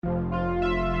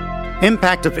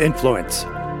Impact of Influence,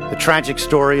 the tragic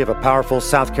story of a powerful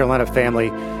South Carolina family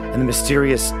and the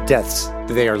mysterious deaths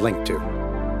that they are linked to.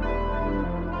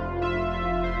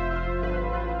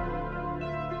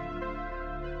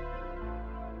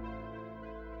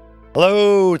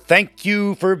 Hello, thank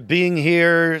you for being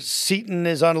here. Seton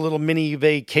is on a little mini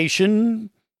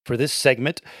vacation for this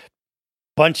segment.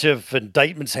 Bunch of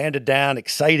indictments handed down,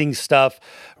 exciting stuff.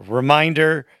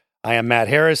 Reminder, I am Matt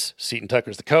Harris. Seton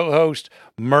Tucker's the co-host.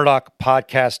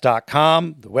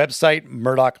 MurdochPodcast.com, the website.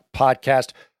 Murdoch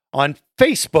Podcast on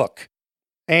Facebook.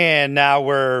 And now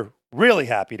we're really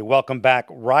happy to welcome back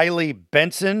Riley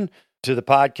Benson to the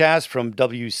podcast from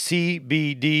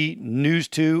WCBD News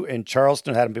 2 in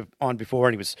Charleston. I had him on before,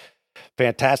 and he was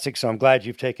fantastic. So I'm glad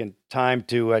you've taken time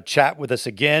to chat with us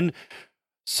again.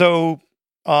 So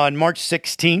on March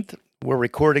 16th, we're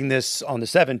recording this on the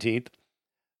 17th,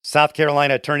 South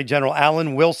Carolina Attorney General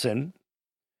Alan Wilson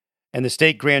and the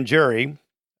state grand jury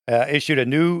issued a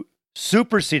new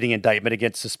superseding indictment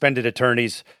against suspended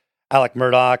attorneys Alec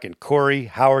Murdaugh and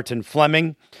Corey Howerton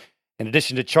Fleming. In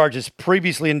addition to charges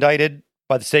previously indicted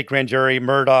by the state grand jury,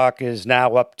 Murdaugh is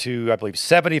now up to, I believe,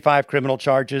 75 criminal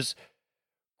charges.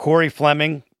 Corey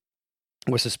Fleming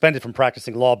was suspended from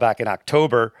practicing law back in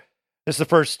October. This is the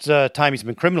first time he's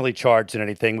been criminally charged in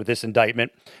anything with this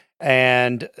indictment.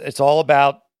 And it's all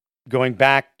about going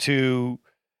back to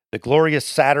the Gloria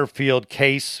Satterfield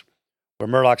case where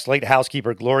Murdaugh's late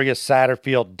housekeeper, Gloria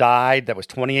Satterfield, died. That was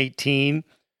 2018.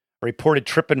 A reported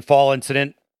trip and fall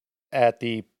incident at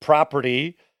the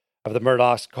property of the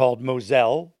Murdaughs called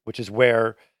Moselle, which is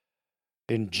where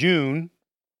in June,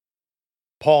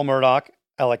 Paul Murdaugh,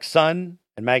 Alec's son,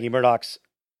 and Maggie Murdaugh's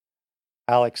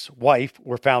Alec's wife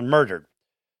were found murdered.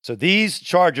 So these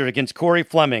charges against Corey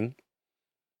Fleming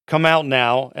come out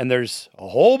now, and there's a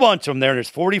whole bunch of them there. There's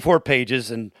 44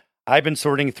 pages, and I've been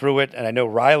sorting through it, and I know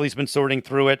Riley's been sorting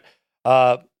through it.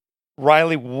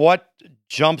 Riley, what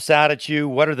jumps out at you?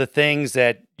 What are the things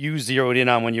that you zeroed in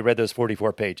on when you read those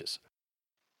 44 pages?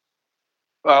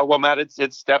 Well, Matt, it's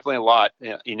definitely a lot.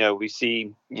 We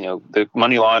see, the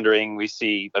money laundering, we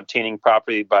see obtaining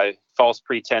property by false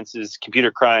pretenses,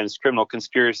 computer crimes, criminal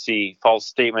conspiracy, false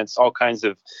statements, all kinds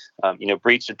of,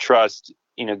 breach of trust.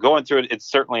 Going through it, it's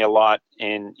certainly a lot.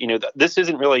 And, this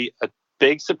isn't really a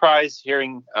big surprise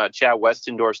hearing Chad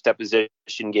Westendorf's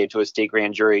deposition gave to a state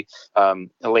grand jury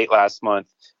late last month.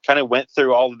 Kind of went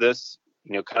through all of this,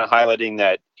 kind of highlighting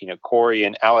that, Corey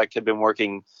and Alec have been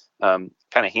working kind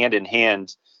of hand in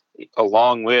hand,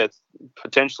 along with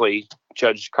potentially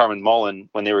Judge Carmen Mullen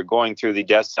when they were going through the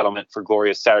death settlement for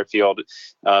Gloria Satterfield.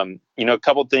 A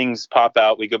couple things pop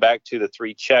out. We go back to the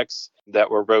 3 checks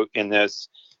that were wrote in this,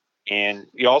 and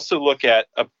you also look at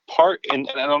a part, and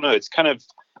I don't know, it's kind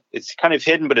of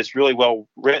hidden, but it's really well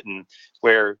written,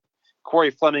 where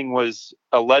Corey Fleming was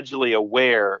allegedly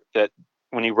aware that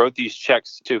when he wrote these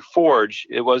checks to Forge,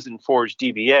 it wasn't Forge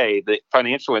DBA, the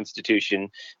financial institution.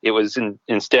 It was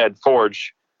instead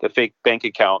Forge, the fake bank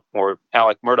account, or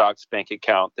Alec Murdaugh's bank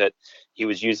account that he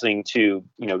was using to,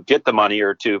 get the money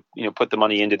or to, put the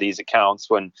money into these accounts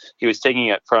when he was taking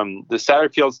it from the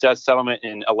Satterfield's death settlement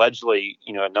and allegedly,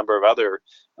 a number of other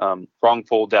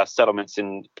wrongful death settlements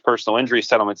and personal injury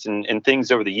settlements and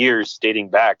things over the years, dating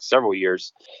back several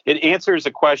years. It answers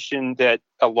a question that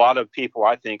a lot of people,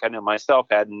 I know myself,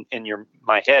 had in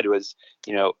my head was,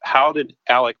 how did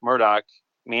Alec Murdaugh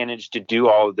manage to do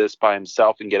all of this by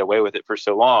himself and get away with it for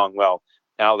so long? Well,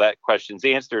 now that question's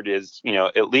answered is,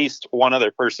 at least one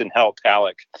other person helped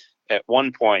Alec at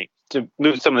one point to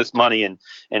move some of this money and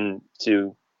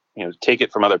to, take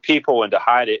it from other people and to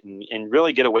hide it and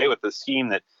really get away with the scheme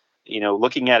that,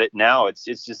 looking at it now, it's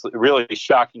just really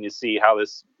shocking to see how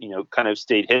this, kind of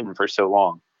stayed hidden for so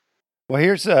long. Well,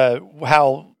 here's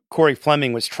how Corey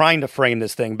Fleming was trying to frame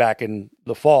this thing back in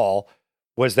the fall,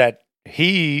 was that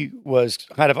he was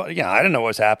kind of, I don't know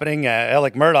what's happening.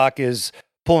 Alec Murdaugh is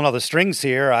pulling all the strings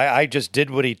here. I just did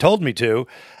what he told me to.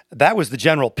 That was the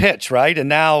general pitch, right? And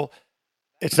now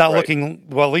it's not looking,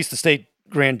 well, at least the state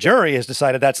grand jury has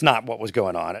decided that's not what was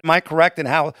going on. Am I correct in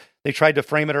how they tried to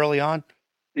frame it early on?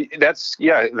 That's,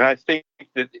 yeah. And I think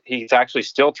that he's actually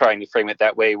still trying to frame it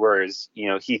that way, whereas,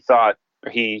 he thought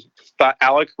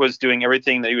Alec was doing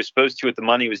everything that he was supposed to with the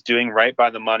money, was doing right by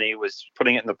the money, was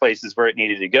putting it in the places where it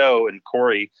needed to go. And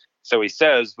Corey, so he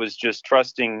says, was just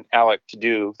trusting Alec to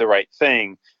do the right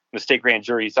thing. The state grand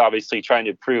jury is obviously trying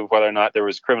to prove whether or not there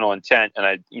was criminal intent. And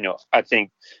I think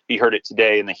we heard it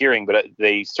today in the hearing, but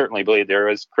they certainly believe there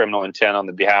was criminal intent on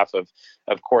the behalf of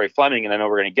Corey Fleming. And I know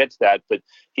we're going to get to that, but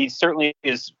he certainly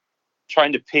is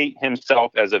trying to paint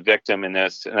himself as a victim in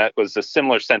this. And that was a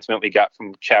similar sentiment we got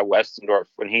from Chad Westendorf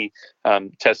when he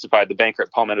testified, the banker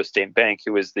at Palmetto State Bank,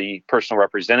 who was the personal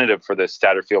representative for the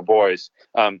Satterfield boys.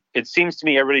 It seems to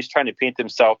me everybody's trying to paint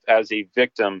themselves as a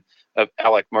victim of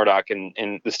Alec Murdaugh,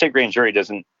 and the state grand jury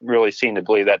doesn't really seem to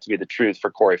believe that to be the truth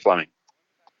for Corey Fleming.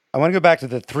 I want to go back to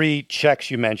the 3 checks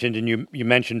you mentioned, and you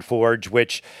mentioned Forge,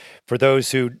 which, for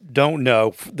those who don't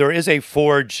know, there is a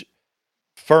Forge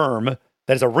firm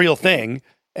that is a real thing,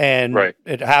 and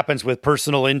It happens with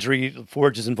personal injury.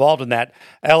 Forge is involved in that.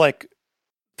 Alec,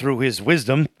 through his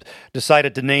wisdom,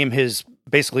 decided to name his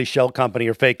basically shell company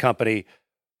or fake company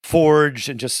Forge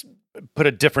and just put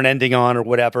a different ending on or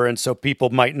whatever, and so people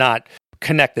might not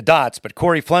connect the dots. But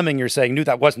Corey Fleming, you're saying, knew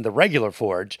that wasn't the regular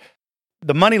Forge.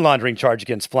 The money laundering charge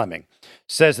against Fleming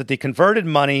says that the converted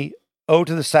money owed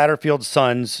to the Satterfield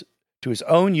sons to his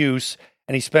own use,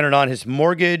 and he spent it on his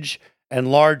mortgage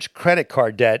and large credit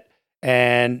card debt,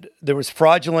 and there was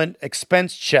fraudulent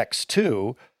expense checks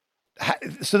too.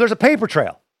 So there's a paper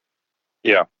trail.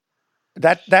 Yeah.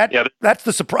 That's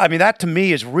the surprise. I mean, that to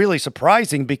me is really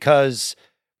surprising because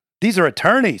these are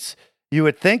attorneys. You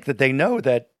would think that they know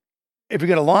that if you're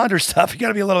going to launder stuff, you got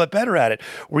to be a little bit better at it.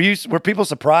 Were people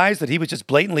surprised that he was just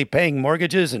blatantly paying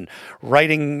mortgages and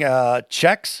writing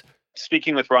checks?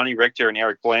 Speaking with Ronnie Richter and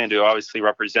Eric Bland, who obviously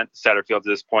represent the Satterfield at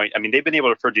this point, I mean, they've been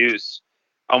able to produce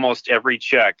almost every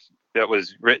check that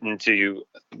was written to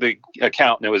the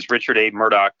account, and it was Richard A.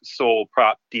 Murdaugh, sole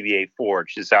prop DBA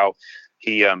Forge, is how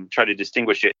he tried to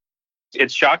distinguish it.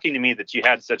 It's shocking to me that you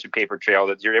had such a paper trail,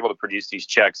 that you're able to produce these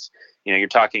checks. You know, you're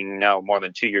talking now more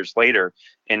than 2 years later,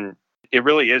 and it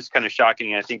really is kind of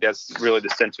shocking. And I think that's really the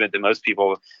sentiment that most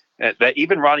people, that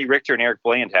even Ronnie Richter and Eric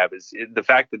Bland have, is the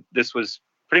fact that this was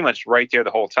pretty much right there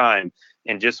the whole time.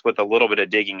 And just with a little bit of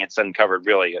digging, it's uncovered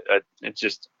really. It's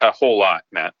just a whole lot,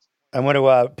 Matt. I want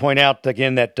to point out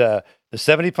again that the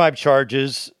 75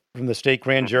 charges from the state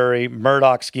grand jury,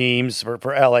 Murdaugh schemes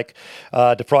for Alec,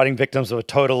 defrauding victims of a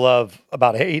total of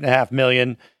about $8.5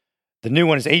 million. The new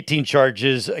one is 18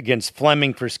 charges against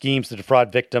Fleming for schemes to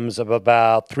defraud victims of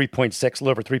about a little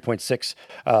over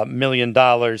 $3.6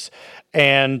 million.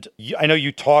 And I know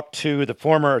you talked to the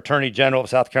former Attorney General of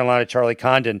South Carolina, Charlie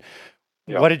Condon.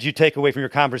 Yeah. What did you take away from your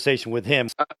conversation with him?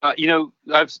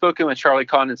 I've spoken with Charlie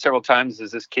Condon several times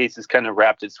as this case has kind of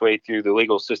wrapped its way through the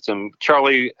legal system.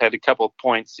 Charlie had a couple of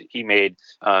points he made.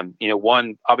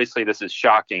 One, obviously this is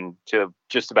shocking to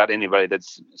just about anybody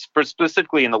that's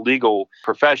specifically in the legal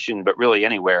profession, but really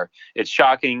anywhere. It's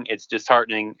shocking. It's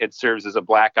disheartening. It serves as a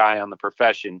black eye on the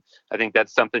profession. I think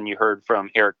that's something you heard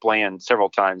from Eric Bland several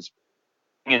times.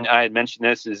 And I had mentioned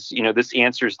this is, this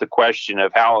answers the question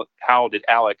of how did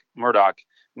Alec Murdaugh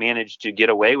manage to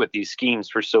get away with these schemes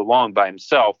for so long by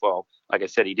himself? Well, like I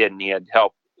said, he didn't. He had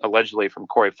help allegedly from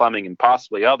Corey Fleming and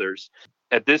possibly others.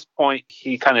 At this point,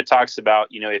 he kind of talks about,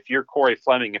 if you're Corey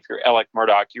Fleming, if you're Alec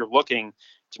Murdaugh, you're looking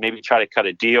to maybe try to cut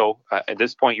a deal. At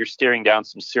this point, you're staring down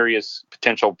some serious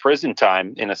potential prison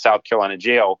time in a South Carolina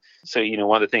jail. So,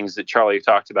 one of the things that Charlie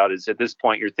talked about is at this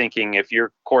point, you're thinking if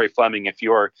you're Corey Fleming, if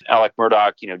you're Alec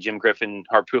Murdaugh, Jim Griffin,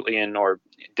 Harpootlian, or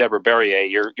Deborah Berrier,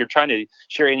 you're trying to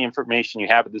share any information you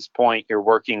have at this point. You're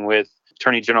working with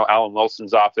Attorney General Alan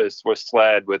Wilson's office, with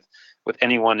SLED, with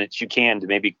anyone that you can to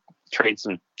maybe trade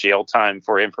some jail time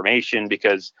for information,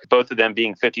 because both of them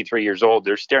being 53 years old,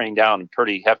 they're staring down a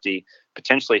pretty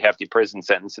potentially hefty prison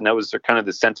sentence. And those are kind of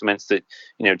the sentiments that,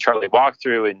 Charlie walked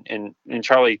through. And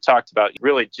Charlie talked about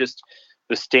really just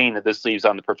the stain that this leaves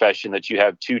on the profession, that you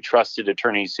have two trusted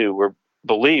attorneys who were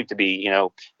believed to be,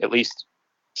 at least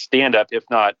stand up, if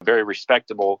not very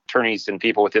respectable attorneys and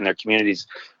people within their communities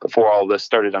before all this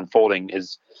started unfolding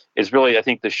is really, I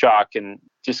think, the shock and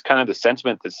just kind of the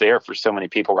sentiment that's there for so many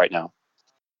people right now.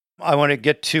 I want to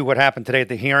get to what happened today at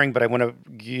the hearing, but I want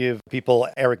to give people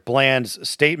Eric Bland's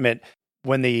statement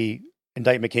when the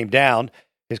indictment came down.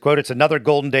 His quote, "It's another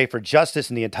golden day for justice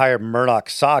in the entire Murdaugh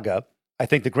saga. I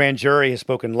think the grand jury has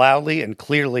spoken loudly and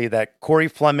clearly that Corey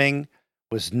Fleming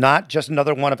was not just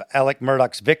another one of Alec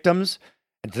Murdaugh's victims,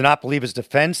 and did not believe his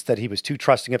defense that he was too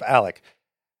trusting of Alec.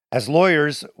 As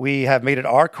lawyers, we have made it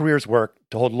our career's work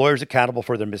to hold lawyers accountable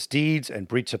for their misdeeds and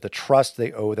breach of the trust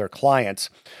they owe their clients."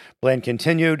 Bland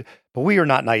continued, "But we are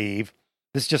not naive.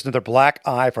 This is just another black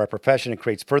eye for our profession and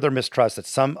creates further mistrust that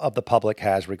some of the public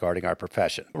has regarding our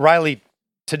profession." Riley,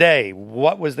 today,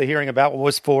 what was the hearing about? What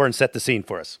was for, and set the scene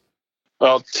for us?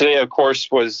 Well, today, of course,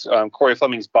 was Corey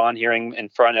Fleming's bond hearing in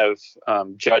front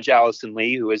of Judge Allison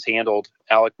Lee, who has handled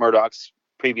Alec Murdaugh's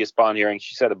previous bond hearing.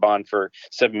 She set a bond for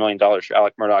 $7 million for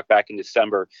Alec Murdaugh back in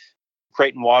December.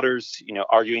 Creighton Waters,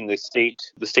 arguing the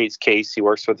state's case. He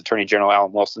works with Attorney General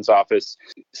Alan Wilson's office,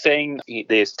 saying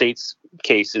the state's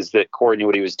case is that Corey knew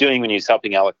what he was doing when he was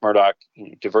helping Alec Murdaugh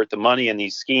divert the money in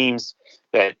these schemes,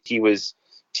 that he was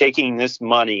taking this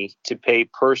money to pay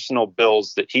personal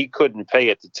bills that he couldn't pay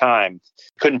at the time,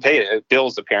 couldn't pay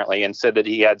bills apparently, and said that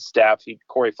he had staff.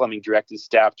 Corey Fleming directed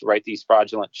staff to write these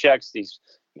fraudulent checks, these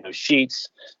sheets,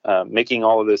 making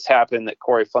all of this happen, that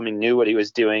Corey Fleming knew what he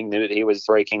was doing, knew that he was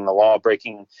breaking the law,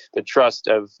 breaking the trust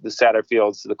of the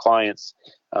Satterfields, the clients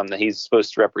that he's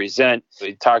supposed to represent.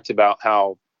 He talked about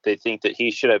how they think that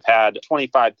he should have had a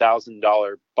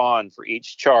 $25,000 bond for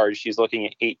each charge. He's looking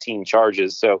at 18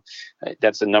 charges. So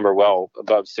that's a number well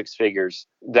above six figures.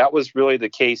 That was really the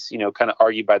case, kind of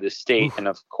argued by the state. And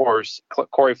of course,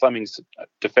 Corey Fleming's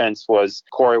defense was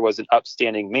Corey was an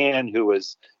upstanding man who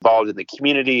was involved in the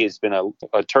community. He's been an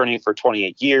attorney for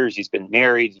 28 years. He's been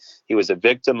married. He was a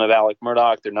victim of Alec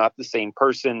Murdaugh. They're not the same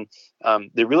person.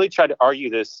 They really tried to argue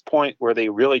this point where they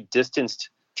really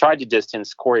tried to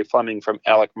distance Corey Fleming from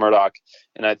Alec Murdaugh.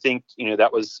 And I think,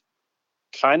 that was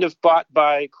kind of bought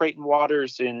by Creighton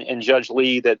Waters and Judge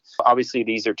Lee, that obviously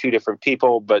these are two different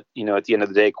people, but, at the end of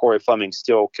the day, Corey Fleming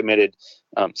still committed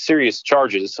serious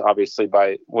charges, obviously,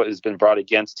 by what has been brought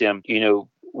against him.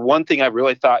 One thing I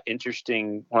really thought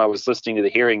interesting when I was listening to the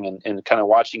hearing and kind of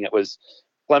watching it was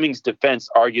Fleming's defense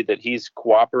argued that he's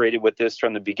cooperated with this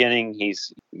from the beginning.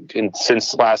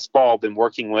 Since last fall, been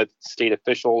working with state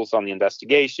officials on the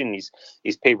investigation.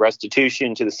 He's paid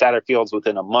restitution to the Satterfields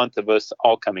within a month of us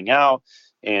all coming out.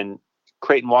 And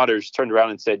Creighton Waters turned around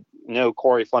and said, no,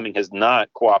 Corey Fleming has not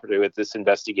cooperated with this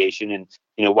investigation. And,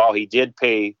 while he did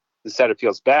pay the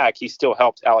Satterfields back, he still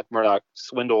helped Alec Murdaugh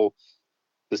swindle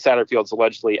the Satterfields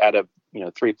allegedly out of,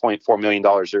 $3.4 million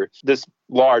or this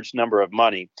large number of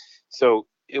money. So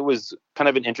it was kind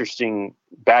of an interesting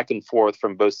back and forth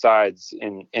from both sides.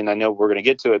 And I know we're going to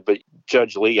get to it, but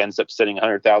Judge Lee ends up setting a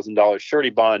 $100,000 surety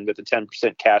bond with a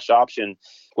 10% cash option,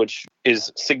 which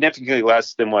is significantly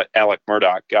less than what Alec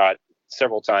Murdaugh got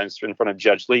several times in front of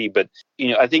Judge Lee. But,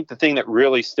 I think the thing that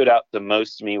really stood out the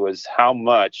most to me was how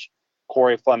much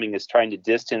Corey Fleming is trying to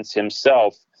distance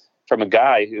himself from a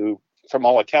guy who, from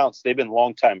all accounts, they've been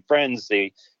longtime friends.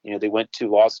 They went to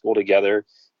law school together.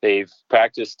 They've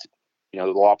practiced the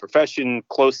law profession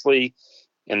closely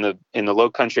in the Low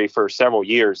Country for several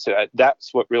years. So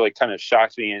that's what really kind of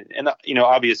shocked me, and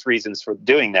obvious reasons for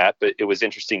doing that, but it was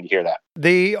interesting to hear that.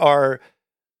 They are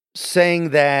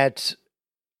saying that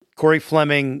Corey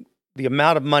Fleming, the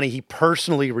amount of money he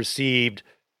personally received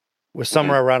was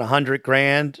somewhere around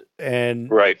 $100,000, and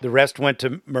the rest went to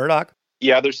Murdaugh.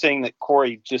 Yeah, they're saying that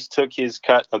Corey just took his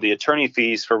cut of the attorney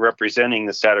fees for representing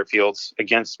the Satterfields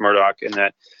against Murdaugh, and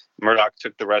that Murdaugh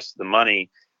took the rest of the money.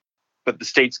 But the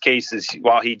state's case is,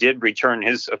 while he did return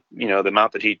his, the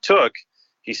amount that he took,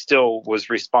 he still was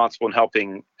responsible in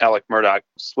helping Alec Murdaugh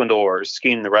swindle or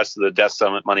scheme the rest of the death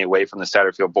settlement money away from the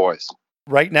Satterfield boys.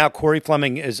 Right now, Corey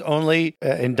Fleming is only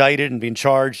indicted and being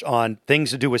charged on things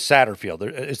to do with Satterfield.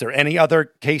 Is there any other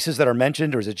cases that are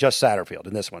mentioned, or is it just Satterfield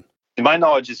in this one? To my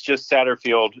knowledge, it's just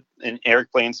Satterfield, and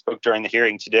Eric Blaine spoke during the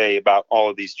hearing today about all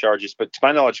of these charges. But to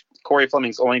my knowledge, Corey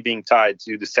Fleming's only being tied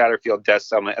to the Satterfield death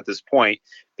settlement at this point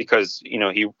because,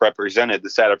 he represented the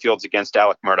Satterfields against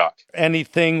Alec Murdaugh.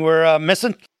 Anything we're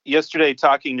missing? Yesterday,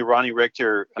 talking to Ronnie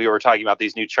Richter, we were talking about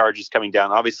these new charges coming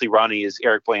down. Obviously, Ronnie is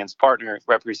Eric Blaine's partner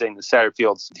representing the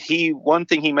Satterfields. One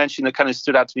thing he mentioned that kind of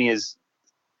stood out to me is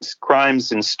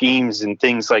crimes and schemes and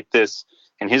things like this.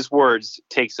 In his words,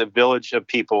 takes a village of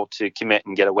people to commit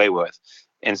and get away with.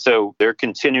 And so they're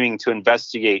continuing to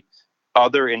investigate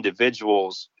other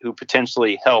individuals who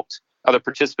potentially helped, other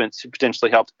participants who potentially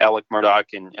helped Alec Murdaugh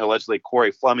and allegedly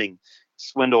Corey Fleming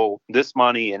swindle this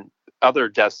money and other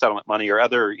death settlement money or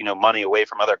other, money away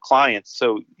from other clients.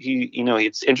 So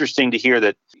it's interesting to hear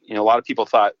that, a lot of people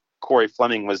thought Corey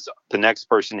Fleming was the next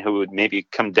person who would maybe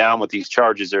come down with these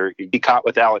charges or be caught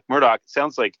with Alec Murdaugh. It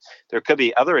sounds like there could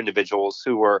be other individuals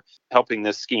who were helping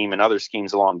this scheme and other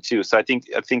schemes along too. So I think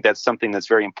that's something that's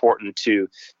very important to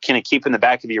kind of keep in the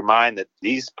back of your mind, that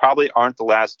these probably aren't the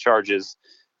last charges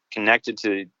connected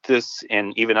to this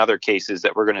and even other cases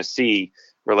that we're going to see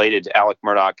related to Alec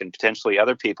Murdaugh and potentially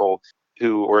other people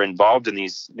who were involved in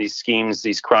these schemes,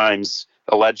 these crimes,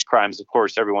 alleged crimes. Of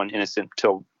course, everyone innocent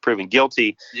until proven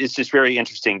guilty. It's just very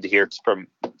interesting to hear from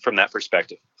that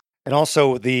perspective. And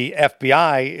also the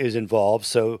FBI is involved,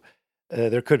 so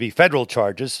there could be federal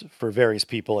charges for various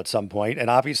people at some point. And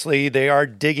obviously they are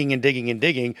digging and digging and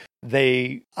digging.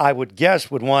 They, I would guess,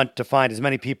 would want to find as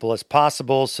many people as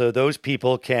possible so those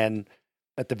people can,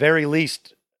 at the very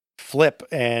least, flip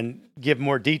and give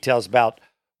more details about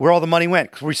where all the money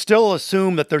went. 'Cause we still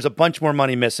assume that there's a bunch more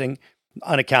money missing,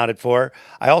 unaccounted for.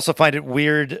 I also find it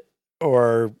weird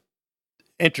or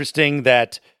interesting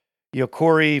that,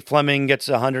 Corey Fleming gets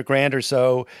 $100,000 or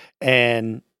so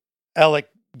and Alec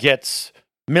gets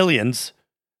millions.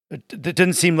 It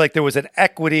didn't seem like there was an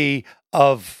equity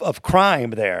of crime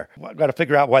there. I've got to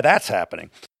figure out why that's happening.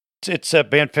 It's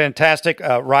been fantastic.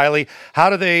 Riley, how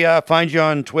do they find you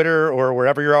on Twitter or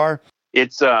wherever you are?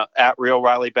 It's at Real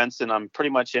Riley Benson on pretty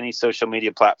much any social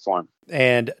media platform.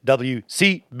 And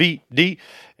WCBD.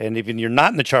 And even you're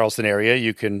not in the Charleston area,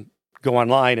 you can go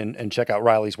online and check out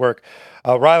Riley's work.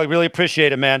 Riley, really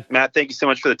appreciate it, man. Matt, thank you so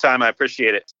much for the time. I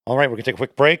appreciate it. All right, we're going to take a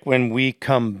quick break. When we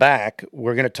come back,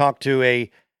 we're going to talk to a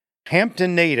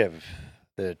Hampton native,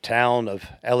 the town of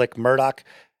Alec Murdaugh,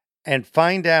 and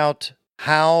find out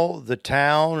how the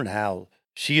town and how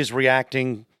she is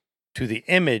reacting to the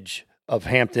image of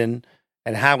Hampton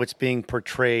and how it's being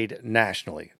portrayed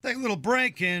nationally. Take a little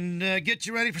break and get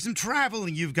you ready for some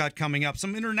traveling you've got coming up,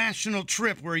 some international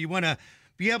trip where you want to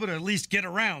be able to at least get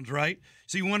around, right?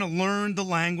 So you want to learn the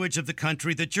language of the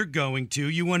country that you're going to.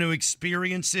 You want to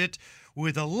experience it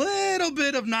with a little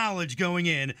bit of knowledge going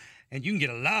in. And you can get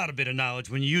a lot of bit of knowledge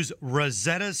when you use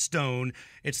Rosetta Stone.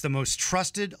 It's the most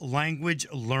trusted language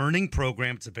learning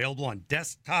program. It's available on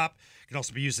desktop. It can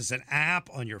also be used as an app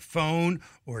on your phone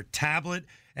or tablet.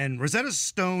 And Rosetta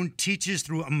Stone teaches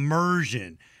through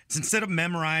immersion. It's instead of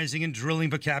memorizing and drilling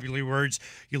vocabulary words,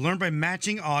 you learn by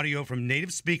matching audio from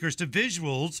native speakers to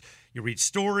visuals. You read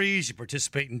stories, you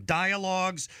participate in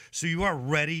dialogues, so you are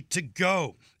ready to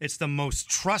go. It's the most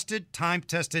trusted,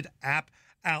 time-tested app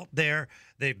out there.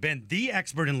 They've been the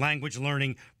expert in language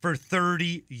learning for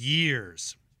 30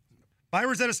 years. Buy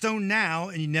Rosetta Stone now,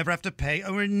 and you never have to pay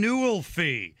a renewal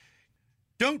fee.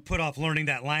 Don't put off learning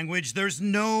that language. There's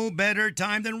no better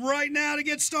time than right now to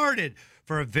get started.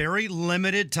 For a very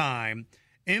limited time,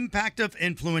 Impact of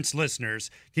Influence listeners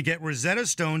can get Rosetta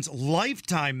Stone's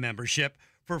lifetime membership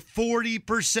for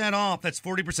 40% off. That's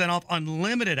 40% off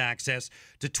unlimited access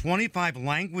to 25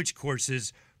 language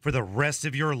courses for the rest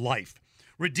of your life.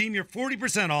 Redeem your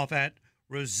 40% off at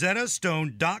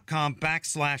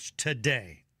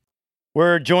rosettastone.com/today.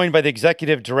 We're joined by the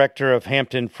executive director of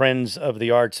Hampton Friends of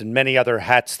the Arts and many other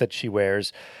hats that she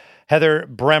wears. Heather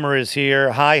Bremer is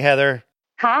here. Hi, Heather.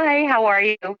 Hi, how are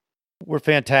you? We're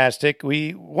fantastic.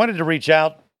 We wanted to reach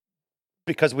out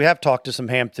because we have talked to some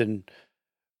Hampton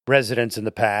residents in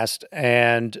the past.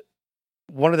 And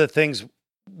one of the things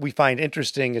we find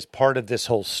interesting as part of this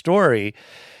whole story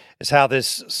is how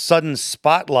this sudden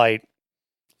spotlight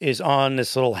is on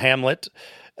this little hamlet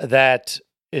that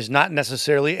is not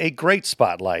necessarily a great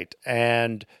spotlight.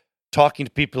 And talking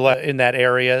to people in that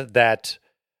area that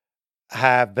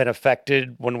have been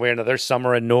affected one way or another, some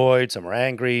are annoyed, some are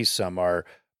angry, some are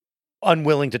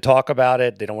unwilling to talk about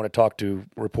it. They don't want to talk to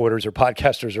reporters or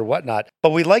podcasters or whatnot.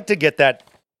 But we like to get that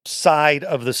side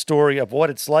of the story of what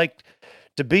it's like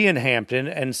to be in Hampton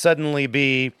and suddenly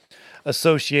be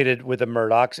associated with the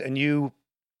Murdaughs. And you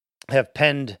have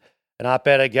penned an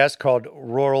op-ed, I guess, called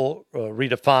Rural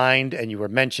Redefined, and you were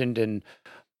mentioned, and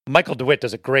Michael DeWitt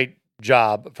does a great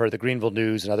job for the Greenville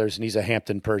News and others, and he's a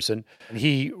Hampton person. And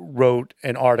he wrote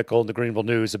an article in the Greenville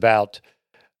News about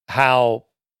how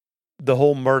the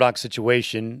whole Murdaugh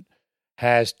situation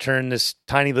has turned this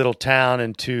tiny little town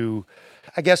into,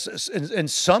 I guess, in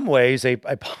some ways, a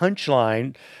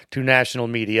punchline to national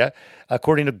media.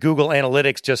 According to Google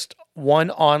Analytics, just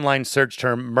one online search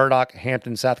term, Murdaugh,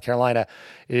 Hampton, South Carolina,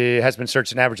 has been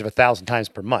searched an average of 1,000 times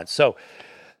per month. So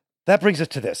that brings us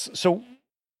to this. So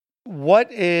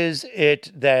what is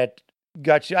it that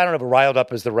got you, I don't know if riled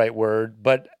up is the right word,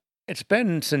 but it's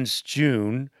been since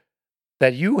June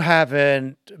that you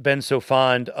haven't been so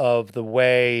fond of the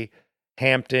way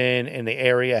Hampton and the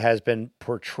area has been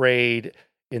portrayed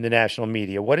in the national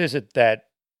media. What is it that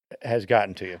has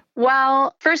gotten to you?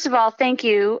 Well, first of all, thank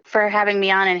you for having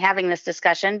me on and having this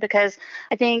discussion, because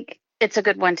I think it's a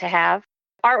good one to have.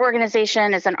 Our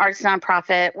organization is an arts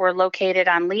nonprofit. We're located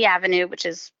on Lee Avenue, which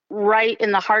is right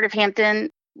in the heart of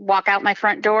Hampton. Walk out my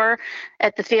front door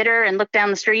at the theater and look down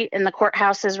the street, and the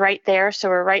courthouse is right there. So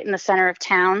we're right in the center of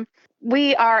town.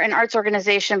 We are an arts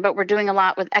organization, but we're doing a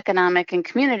lot with economic and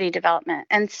community development.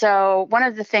 And so one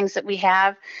of the things that we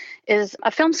have is a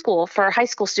film school for high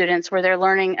school students where they're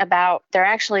learning about,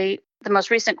 the most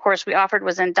recent course we offered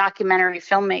was in documentary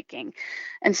filmmaking.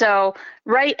 And so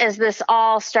right as this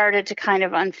all started to kind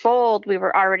of unfold, we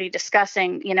were already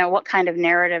discussing, what kind of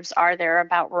narratives are there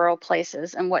about rural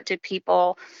places, and what do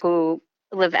people who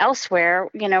live elsewhere,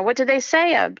 what do they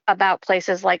say about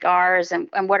places like ours, and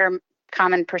what are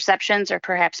common perceptions or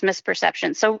perhaps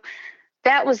misperceptions. So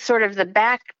that was sort of the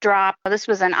backdrop. This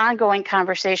was an ongoing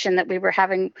conversation that we were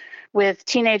having with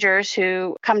teenagers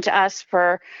who come to us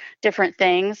for different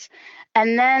things.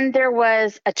 And then there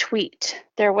was a tweet.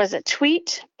 There was a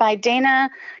tweet by Dana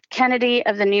Kennedy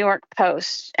of the New York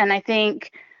Post. And I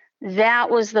think that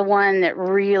was the one that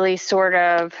really sort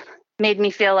of made me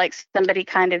feel like somebody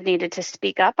kind of needed to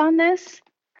speak up on this.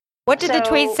 What did the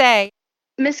tweet say?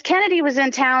 Miss Kennedy was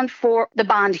in town for the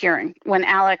bond hearing when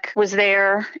Alec was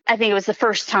there. I think it was the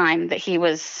first time that he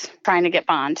was trying to get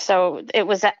bond. So it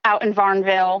was out in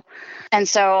Varnville. And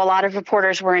so a lot of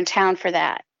reporters were in town for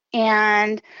that.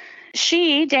 And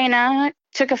Dana,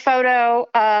 took a photo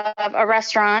of a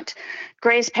restaurant,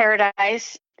 Gray's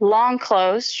Paradise, long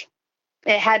closed.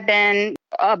 It had been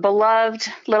a beloved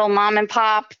little mom and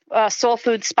pop soul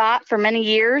food spot for many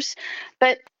years,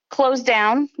 but closed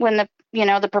down when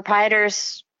the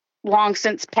proprietors long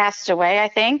since passed away, I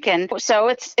think. And so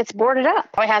it's boarded up.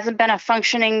 It hasn't been a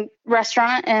functioning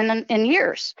restaurant in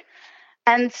years.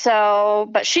 And so,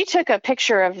 but she took a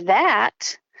picture of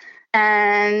that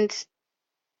and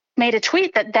made a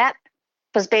tweet that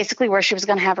was basically where she was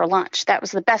going to have her lunch. That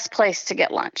was the best place to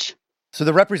get lunch. So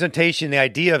the representation, the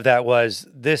idea of that was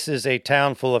this is a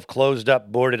town full of closed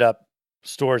up, boarded up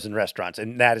stores and restaurants.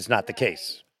 And that is not the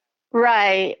case.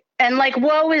 Right. And like,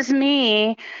 woe is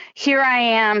me. Here I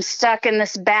am stuck in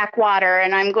this backwater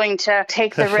and I'm going to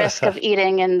take the risk of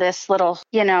eating in this little,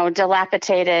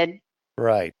 dilapidated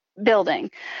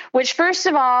building, which first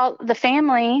of all, the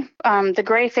family, the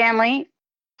Gray family,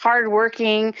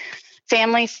 hardworking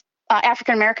family,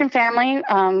 African-American family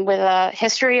with a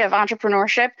history of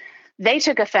entrepreneurship, they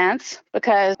took offense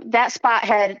because that spot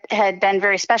had been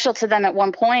very special to them at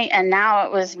one point, and now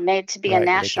it was made to be a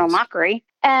national mockery.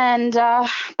 And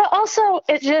but also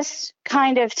it just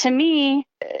kind of, to me,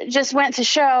 just went to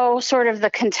show sort of the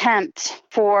contempt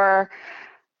for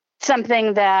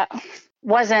something that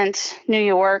wasn't New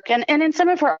York. And in some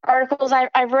of her articles,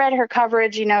 I've read her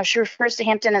coverage, she refers to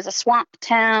Hampton as a swamp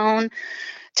town,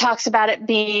 talks about it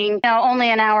being only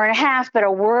an hour and a half, but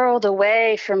a world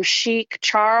away from chic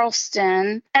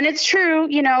Charleston. And it's true,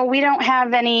 we don't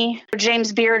have any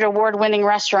James Beard award-winning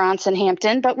restaurants in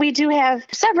Hampton, but we do have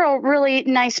several really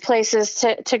nice places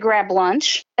to grab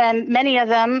lunch, and many of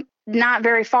them not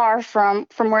very far from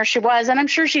where she was. And I'm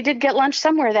sure she did get lunch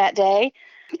somewhere that day.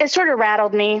 It sort of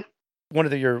rattled me. One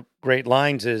of your great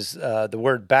lines is the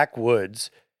word backwoods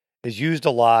is used a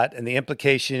lot, and the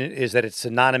implication is that it's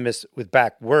synonymous with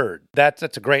backward. That's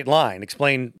a great line.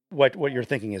 Explain what your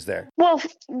thinking is there. Well,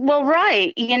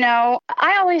 right.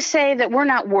 I always say that we're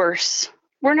not worse.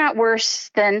 We're not worse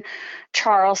than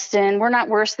Charleston. We're not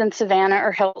worse than Savannah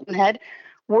or Hilton Head.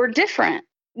 We're different.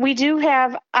 We do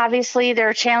have, obviously, there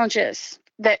are challenges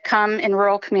that come in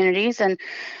rural communities, and,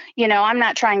 I'm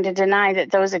not trying to deny that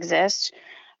those exist.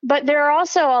 But there are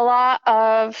also a lot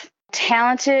of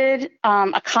talented,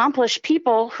 accomplished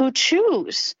people who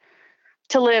choose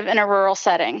to live in a rural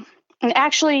setting. And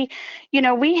actually,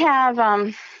 we have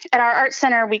at our art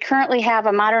center, we currently have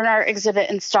a modern art exhibit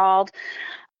installed.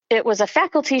 It was a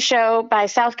faculty show by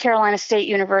South Carolina State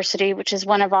University, which is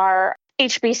one of our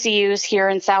HBCUs here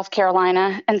in South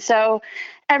Carolina. And so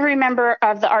every member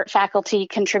of the art faculty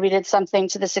contributed something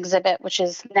to this exhibit, which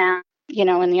is now,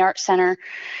 in the art center.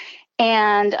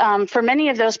 And for many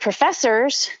of those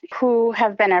professors who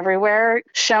have been everywhere,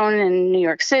 shown in New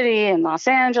York City and Los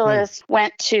Angeles,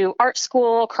 went to art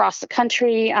school across the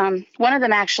country. One of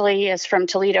them actually is from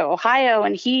Toledo, Ohio,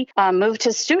 and he moved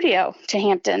his studio to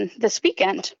Hampton this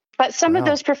weekend. But some of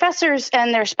those professors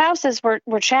and their spouses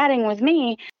were chatting with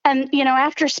me. And,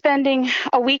 after spending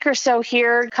a week or so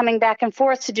here, coming back and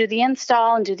forth to do the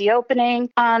install and do the opening,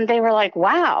 they were like,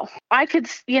 wow, I could,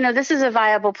 this is a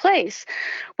viable place.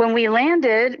 When we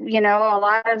landed, a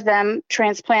lot of them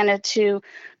transplanted to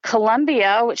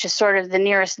Columbia, which is sort of the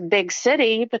nearest big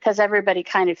city, because everybody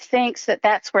kind of thinks that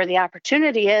that's where the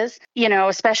opportunity is,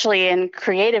 especially in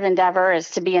creative endeavor,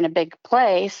 is to be in a big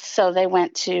place. So they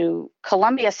went to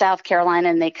Columbia, South Carolina,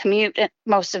 and they commute,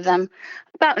 most of them,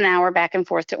 about an hour back and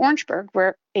forth to Orangeburg,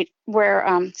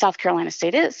 where South Carolina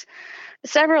State is.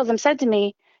 Several of them said to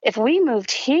me, if we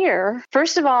moved here,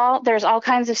 first of all, there's all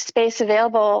kinds of space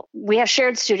available. We have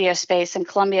shared studio space in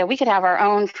Columbia. We could have our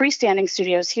own freestanding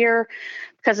studios here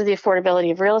because of the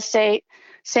affordability of real estate.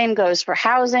 Same goes for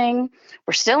housing.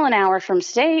 We're still an hour from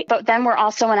state, but then we're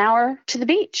also an hour to the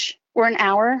beach. We're an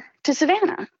hour to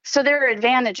Savannah. So there are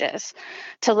advantages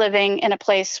to living in a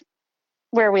place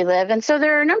where we live. And so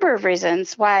there are a number of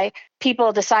reasons why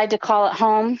people decide to call it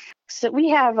home. So we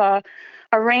have a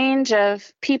range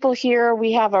of people here.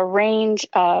 We have a range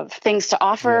of things to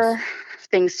offer.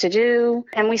 things to do,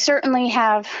 and we certainly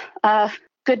have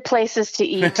good places to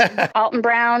eat. Alton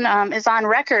Brown is on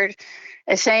record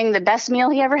as saying the best meal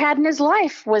he ever had in his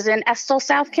life was in Estill,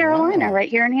 South Carolina, right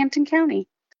here in Hampton County.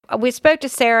 We spoke to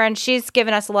Sarah, and she's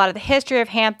given us a lot of the history of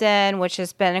Hampton, which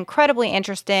has been incredibly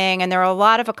interesting. And there are a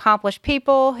lot of accomplished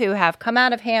people who have come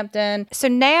out of Hampton. So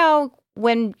now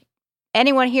when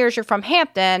anyone hears you're from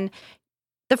Hampton,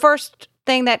 the first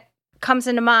thing that comes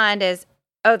into mind is,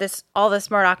 all this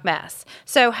Murdaugh mess.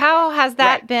 So how has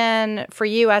that been for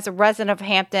you as a resident of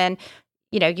Hampton?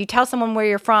 You know, you tell someone where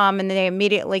you're from and they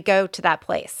immediately go to that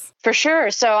place. For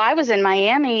sure. So I was in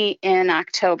Miami in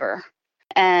October,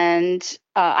 and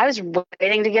I was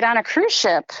waiting to get on a cruise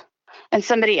ship, and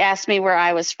somebody asked me where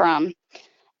I was from.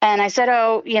 And I said,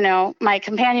 my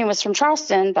companion was from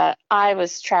Charleston, but I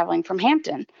was traveling from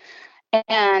Hampton.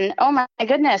 And oh my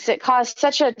goodness, it caused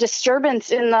such a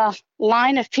disturbance in the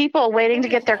line of people waiting to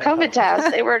get their COVID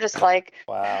test. They were just like,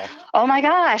 wow, oh my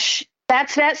gosh,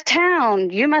 that's town.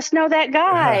 You must know that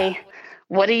guy.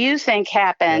 What do you think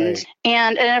happened? Right.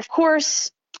 And of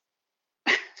course,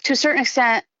 to a certain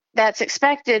extent, that's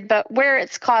expected. But where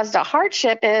it's caused a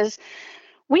hardship is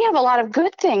we have a lot of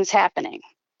good things happening.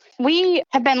 We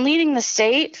have been leading the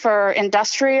state for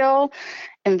industrial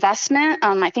investment.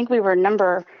 I think we were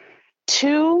number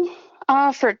 2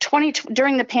 for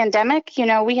during the pandemic. You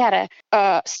know, we had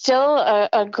still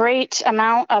a great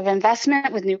amount of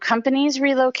investment with new companies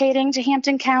relocating to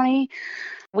Hampton County.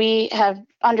 We have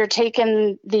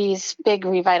undertaken these big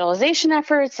revitalization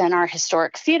efforts, and our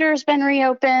historic theater has been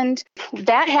reopened.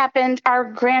 That happened. Our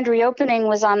grand reopening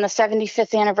was on the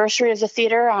 75th anniversary of the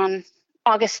theater on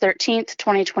August 13th,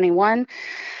 2021.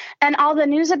 And all the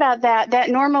news about that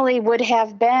normally would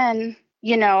have been,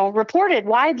 reported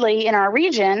widely in our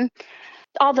region,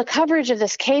 all the coverage of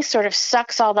this case sort of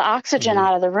sucks all the oxygen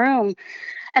out of the room.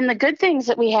 And the good things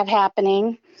that we have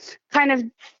happening kind of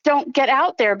don't get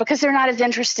out there because they're not as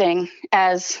interesting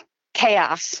as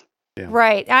chaos. Yeah.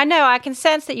 Right. I know. I can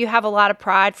sense that you have a lot of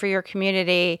pride for your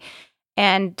community.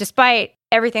 And despite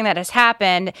everything that has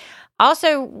happened, I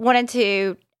also wanted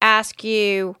to ask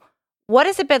you, what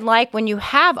has it been like when you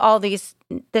have all this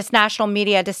national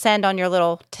media descend on your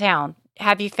little town?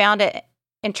 Have you found it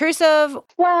intrusive?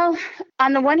 Well,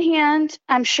 on the one hand,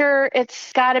 I'm sure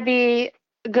it's got to be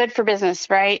good for business,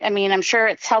 right? I mean, I'm sure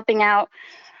it's helping out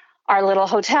our little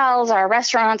hotels, our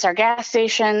restaurants, our gas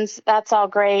stations. That's all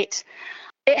great.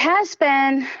 It has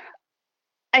been,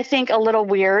 I think, a little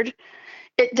weird.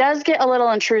 It does get a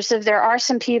little intrusive. There are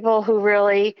some people who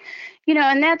really,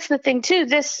 and that's the thing too.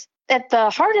 At the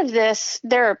heart of this,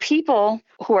 there are people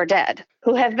who are dead,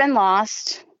 who have been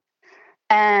lost,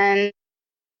 and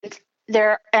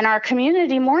our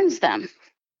community mourns them.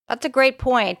 That's a great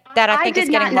point that I think is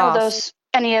getting lost.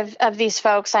 I did not know any of these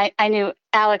folks. I knew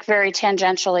Alec very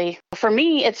tangentially. For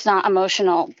me, it's not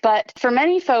emotional, but for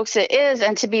many folks it is.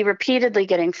 And to be repeatedly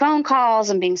getting phone calls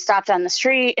and being stopped on the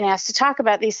street and asked to talk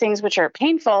about these things, which are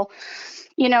painful,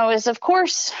 is of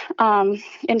course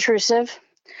intrusive.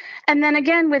 And then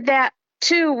again, with that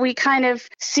too, we kind of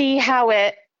see how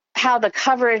the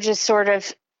coverage is sort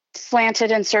of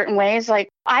slanted in certain ways. Like,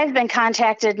 I've been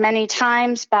contacted many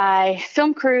times by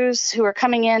film crews who are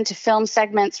coming in to film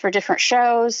segments for different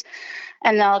shows.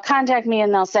 And they'll contact me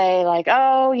and they'll say like,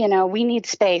 oh, we need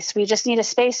space. We just need a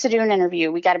space to do an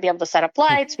interview. We got to be able to set up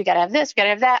lights. We got to have this, we got to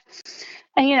have that.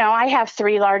 And, I have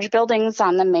 3 large buildings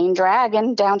on the main drag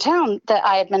in downtown that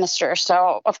I administer.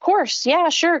 So of course, yeah,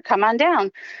 sure. Come on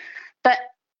down. But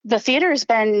the theater has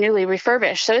been newly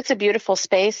refurbished, so it's a beautiful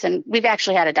space, and we've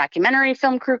actually had a documentary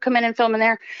film crew come in and film in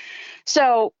there.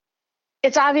 So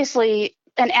it's obviously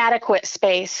an adequate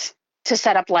space to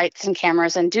set up lights and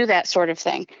cameras and do that sort of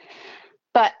thing.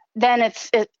 But then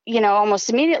it's almost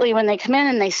immediately when they come in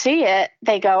and they see it,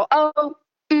 they go, oh,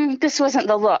 this wasn't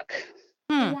the look.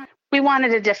 We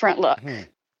wanted a different look.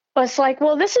 Well, it's like,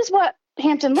 well, this is what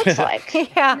Hampton looks like.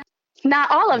 Yeah.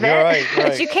 Not all of it. Right.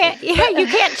 But you can't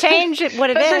change what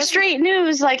it is. But for street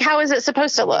news, like, how is it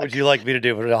supposed to look? What would you like me to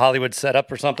do? A Hollywood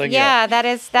setup or something? Yeah,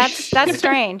 that's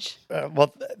strange.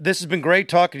 Well, this has been great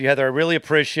talking to you, Heather. I really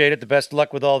appreciate it. The best of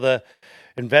luck with all the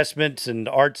investments and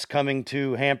arts coming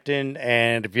to Hampton.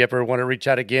 And if you ever want to reach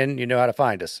out again, you know how to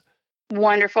find us.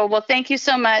 Wonderful. Well, thank you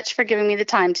so much for giving me the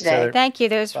time today. Thank you.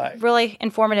 That was really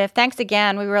informative. Thanks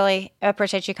again. We really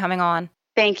appreciate you coming on.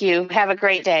 Thank you. Have a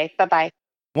great day. Bye-bye.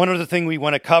 One other thing we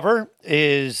want to cover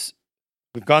is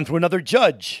we've gone through another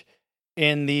judge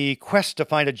in the quest to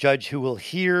find a judge who will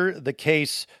hear the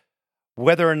case,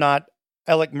 whether or not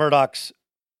Alec Murdaugh's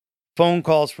phone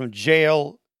calls from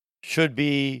jail should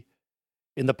be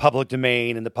in the public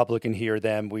domain and the public can hear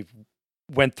them. We've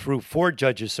went through 4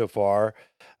 judges so far.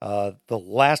 The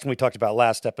last one we talked about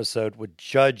last episode was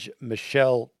Judge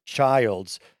Michelle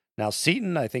Childs. Now,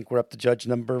 Seton, I think we're up to judge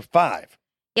number 5.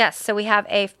 Yes, so we have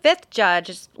a 5th judge.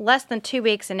 It's less than 2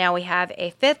 weeks, and now we have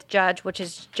a 5th judge, which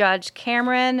is Judge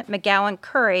Cameron McGowan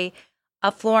Curry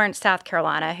of Florence, South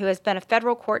Carolina, who has been a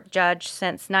federal court judge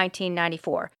since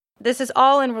 1994. This is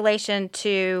all in relation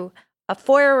to a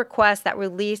FOIA request that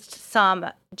released some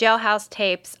jailhouse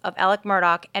tapes of Alec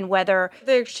Murdaugh and whether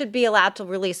they should be allowed to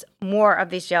release more of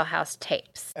these jailhouse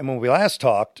tapes. And when we last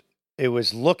talked, it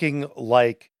was looking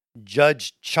like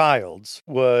Judge Childs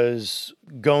was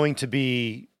going to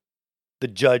be the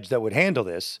judge that would handle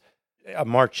this. On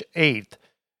March 8th,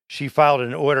 she filed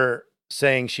an order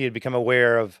saying she had become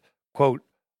aware of, quote,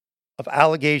 of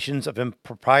allegations of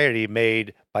impropriety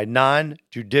made by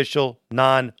non-judicial,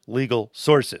 non-legal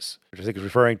sources, which I think is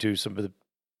referring to some of the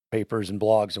papers and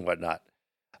blogs and whatnot.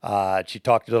 She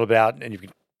talked a little about, and you can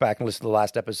go back and listen to the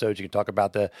last episode, you can talk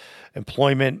about the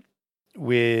employment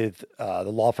with the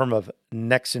law firm of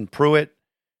Nexon Pruitt.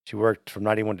 She worked from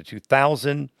 91 to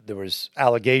 2000. There was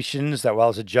allegations that while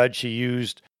as a judge, she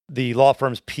used the law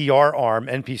firm's PR arm,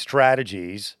 NP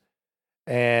Strategies.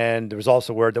 And there was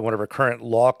also word that one of her current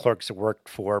law clerks had worked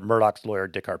for Murdaugh's lawyer,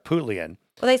 Dick Harpootlian.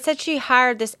 Well, they said she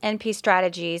hired this NP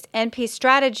Strategies. NP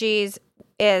Strategies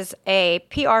is a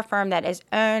PR firm that is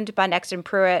owned by Nexon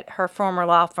Pruitt, her former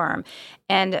law firm.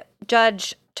 And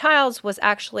Judge Childs was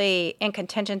actually in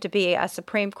contention to be a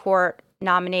Supreme Court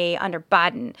nominee under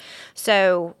Biden.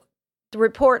 So the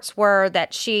reports were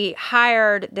that she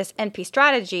hired this NP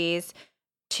Strategies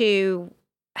to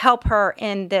help her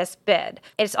in this bid.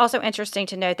 It's also interesting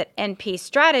to note that NP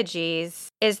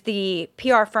Strategies is the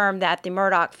PR firm that the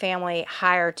Murdaugh family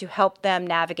hired to help them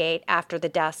navigate after the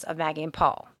deaths of Maggie and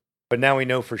Paul. But now we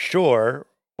know for sure,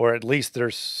 or at least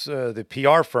there's the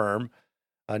PR firm,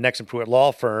 Nexon Pruitt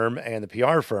law firm, and the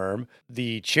PR firm.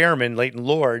 The chairman, Leighton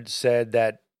Lord, said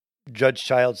that Judge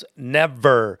Childs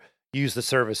never used the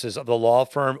services of the law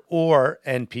firm or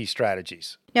NP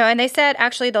Strategies. No, and they said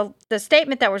actually the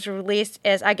statement that was released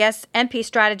is, I guess NP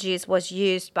Strategies was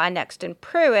used by Nexon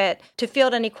Pruitt to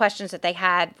field any questions that they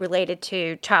had related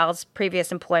to Childs'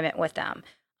 previous employment with them.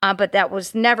 But that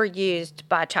was never used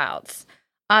by Childs.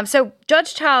 So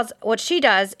Judge Childs, what she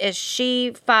does is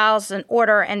she files an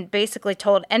order and basically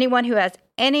told anyone who has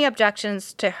any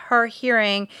objections to her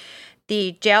hearing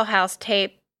the jailhouse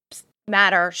tapes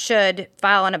matter should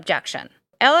file an objection.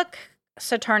 Alec's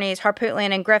attorneys,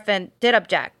 Harpootlian and Griffin, did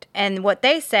object. And what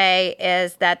they say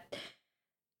is that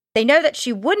they know that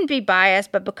she wouldn't be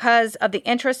biased, but because of the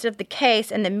interest of the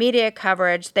case and the media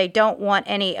coverage, they don't want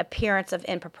any appearance of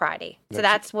impropriety. So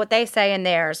that's what they say in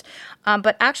theirs.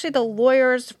 But actually, the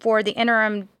lawyers for the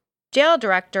interim jail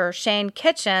director, Shane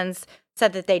Kitchens,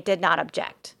 said that they did not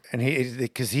object. And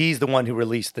because he's the one who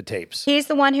released the tapes. He's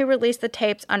the one who released the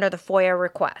tapes under the FOIA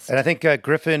request. And I think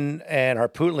Griffin and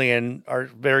Harpootlian are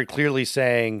very clearly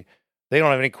saying they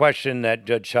don't have any question that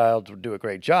Judge Childs would do a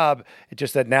great job. It's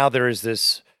just that now there is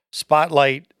this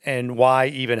spotlight, and why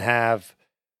even have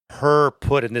her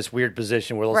put in this weird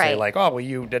position where they'll say like, oh, well,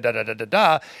 you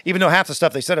da-da-da-da-da-da, even though half the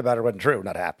stuff they said about her wasn't true,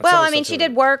 not half. Well, I mean, she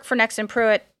did work for Nexon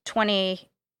Pruitt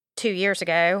 22 years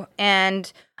ago,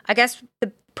 and I guess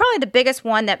probably the biggest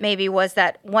one that maybe was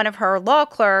that one of her law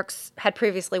clerks had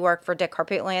previously worked for Dick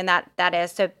Harpootlian, and that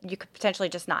is, so you could potentially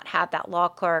just not have that law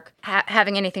clerk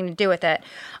having anything to do with it.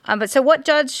 But so what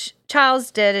Judge Childs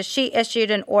did is she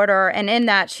issued an order, and in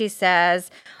that she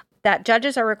says that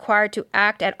judges are required to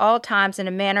act at all times in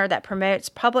a manner that promotes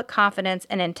public confidence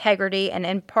and integrity and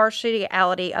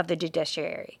impartiality of the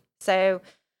judiciary. So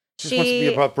she wants to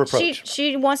be above reproach.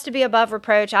 She wants to be above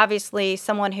reproach. Obviously,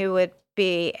 someone who would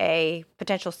be a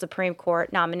potential Supreme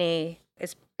Court nominee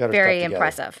is very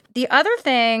impressive. The other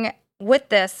thing with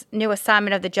this new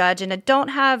assignment of the judge, and I don't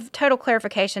have total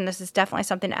clarification, this is definitely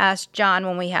something to ask John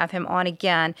when we have him on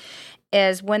again,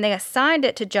 is when they assigned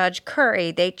it to Judge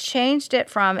Curry, they changed it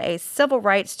from a civil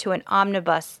rights to an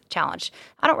omnibus challenge.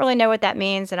 I don't really know what that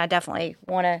means, and I definitely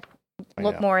want to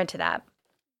look more into that.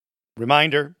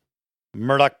 Reminder,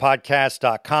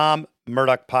 MurdaughPodcast.com,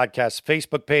 Murdaugh Podcast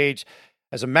Facebook page.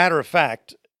 As a matter of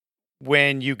fact,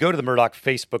 when you go to the Murdaugh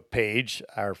Facebook page,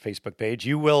 our Facebook page,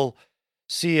 you will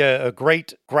see a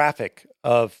great graphic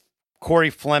of Corey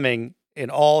Fleming in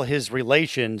all his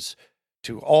relations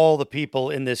to all the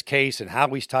people in this case and how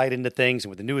he's tied into things, and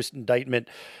with the newest indictment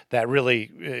that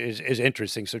really is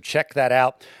interesting. So check that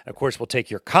out. And of course, we'll take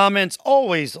your comments.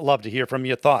 Always love to hear from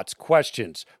you, thoughts,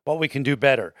 questions, what we can do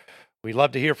better. We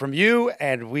love to hear from you,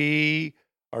 and we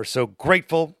are so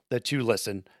grateful that you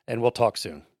listen, and we'll talk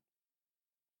soon.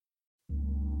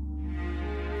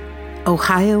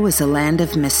 Ohio is a land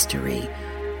of mystery,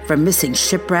 from missing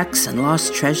shipwrecks and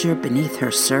lost treasure beneath her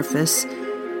surface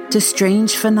to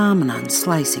strange phenomenon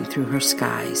slicing through her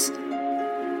skies.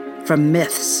 From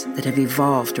myths that have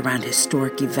evolved around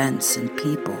historic events and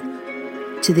people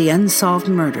to the unsolved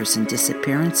murders and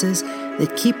disappearances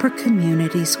that keep her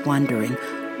communities wondering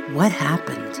what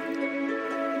happened.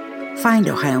 Find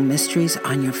Ohio Mysteries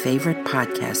on your favorite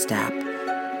podcast app,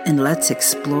 and let's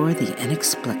explore the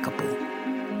inexplicable.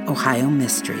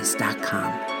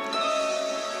 OhioMysteries.com.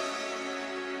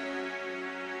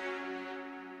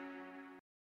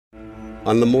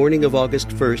 On the morning of August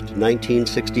 1st,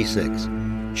 1966,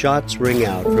 shots ring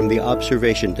out from the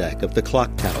observation deck of the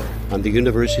clock tower on the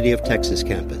University of Texas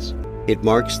campus. It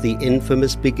marks the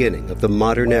infamous beginning of the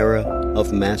modern era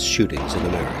of mass shootings in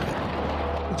America.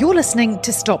 You're listening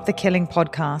to Stop the Killing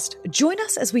podcast. Join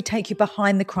us as we take you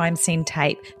behind the crime scene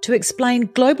tape to explain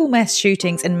global mass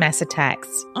shootings and mass attacks.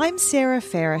 I'm Sarah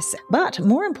Ferris, but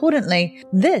more importantly,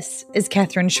 this is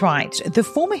Catherine Schweit, the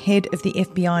former head of the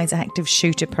FBI's active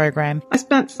shooter program. I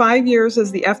spent 5 years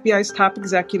as the FBI's top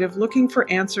executive looking for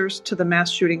answers to the mass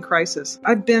shooting crisis.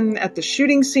 I've been at the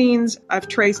shooting scenes, I've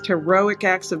traced heroic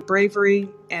acts of bravery,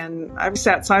 and I've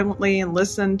sat silently and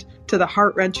listened to the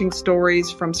heart-wrenching stories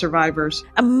from survivors.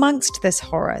 Amongst this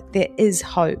horror, there is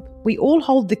hope. We all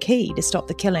hold the key to stop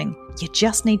the killing. You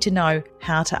just need to know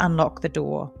how to unlock the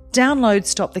door. Download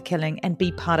Stop the Killing and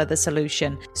be part of the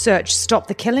solution. Search Stop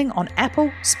the Killing on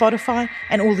Apple, Spotify,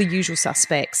 and all the usual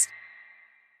suspects.